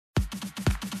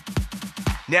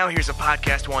Now here's a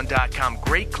PodcastOne.com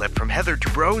great clip from Heather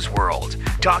Dubrow's World,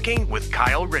 talking with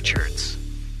Kyle Richards.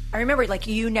 I remember, like,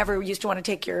 you never used to want to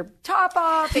take your top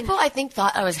off. People, I think,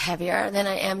 thought I was heavier than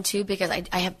I am, too, because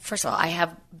I have, first of all, I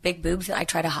have big boobs that I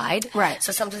try to hide. Right.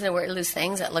 So sometimes I wear loose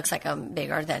things that looks like I'm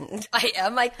bigger than I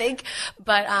am, I think.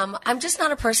 But I'm just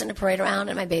not a person to parade around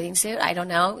in my bathing suit. I don't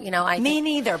know. Me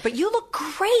neither, but you look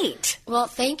great. Well,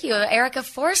 thank you. Erica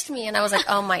forced me, and I was like,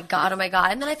 oh, my God.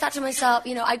 And then I thought to myself,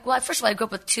 first of all, I grew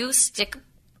up with two skinny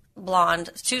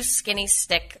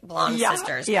stick blonde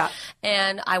sisters. Yeah.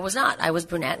 And I was not. I was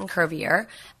brunette and curvier.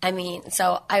 I mean,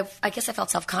 so I guess I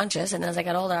felt self-conscious. And then as I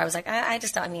got older, I was like,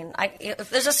 if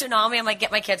there's a tsunami, I'm like,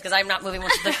 get my kids, because I'm not moving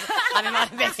once I'm in my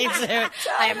bathing suit.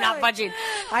 I am not budging.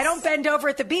 I don't bend over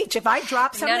at the beach. If I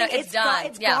drop something, it's done.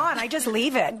 It's gone. I just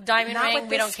leave it. Diamond ring,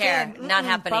 we don't care. Not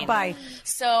happening. Bye-bye.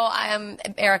 So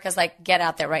Erica's like, get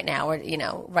out there right now, or,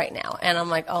 right now. And I'm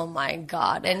like, oh my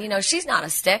God. And, she's not a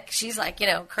stick. She's like,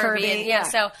 curvy. And,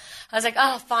 so I was like,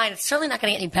 oh, fine. It's certainly not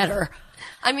going to get any better.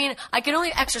 I mean, I can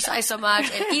only exercise so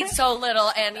much and eat so little,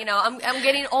 and I'm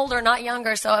getting older, not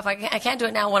younger. So if I can't do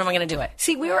it now, when am I going to do it?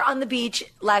 See, we were on the beach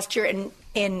last year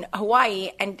in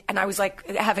Hawaii, and I was like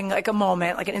having like a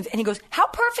moment, and he goes, "How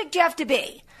perfect do you have to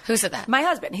be?" Who said that? My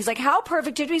husband. He's like, "How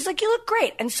perfect do you have to be?" He's like, "You look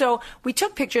great." And so we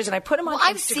took pictures, and I put them on Instagram.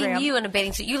 I've seen you in a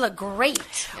bathing suit. You look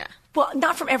great. Yeah. Well,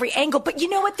 not from every angle, but you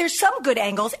know what? There's some good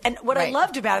angles. And what I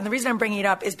loved about it, and the reason I'm bringing it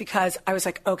up is because I was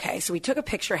like, okay, so we took a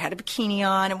picture, had a bikini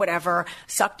on and whatever,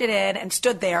 sucked it in and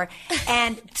stood there.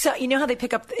 And so you know how they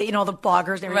pick up, the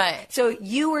bloggers and everything? Right. So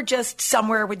you were just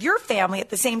somewhere with your family at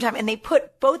the same time, and they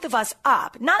put both of us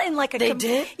up. Not in like a... They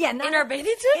did? Yeah. In our bathing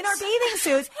suits? In our bathing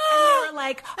suits. And they were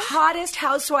like hottest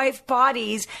housewife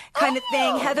bodies kind of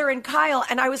thing, Heather and Kyle.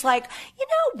 And I was like, you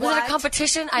know what? Was it a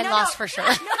competition? I lost for sure.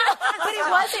 No, but it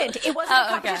wasn't. It wasn't a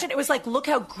competition. Okay. It was like, look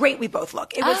how great we both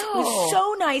look. It was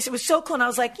so nice. It was so cool. And I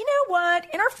was like, you know what?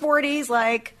 In our 40s,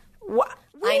 we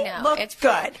look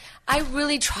good. I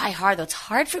really try hard, though. It's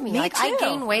hard for me. Me too. I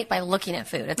gain weight by looking at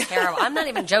food. It's terrible. I'm not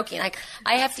even joking.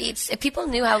 I have to eat. If people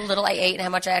knew how little I ate and how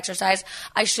much I exercise,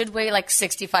 I should weigh like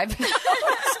 65 pounds.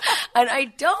 And I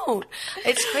don't.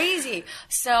 It's crazy.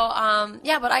 So,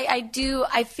 but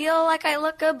I feel like I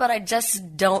look good, but I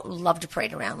just don't love to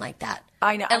parade around like that.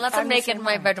 I know. Unless I'm naked in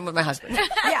my bedroom with my husband.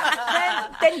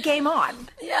 Yeah. Then game on.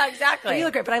 Yeah, exactly. You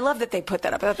look great, but I love that they put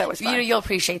that up. I thought that was fun. You'll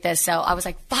appreciate this. So I was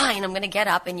like, fine, I'm going to get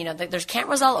up. And, there's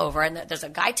cameras all over. And there's a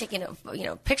guy taking,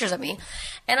 pictures of me.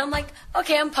 And I'm like,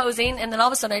 okay, I'm posing. And then all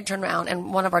of a sudden I turn around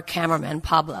and one of our cameramen,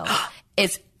 Pablo,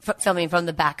 is filming from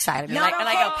the backside of me. And I go,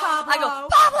 Pablo,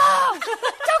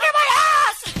 don't get my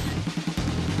ass!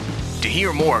 To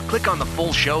hear more, click on the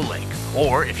full show link.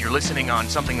 Or if you're listening on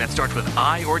something that starts with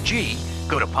I or G,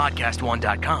 go to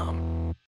PodcastOne.com.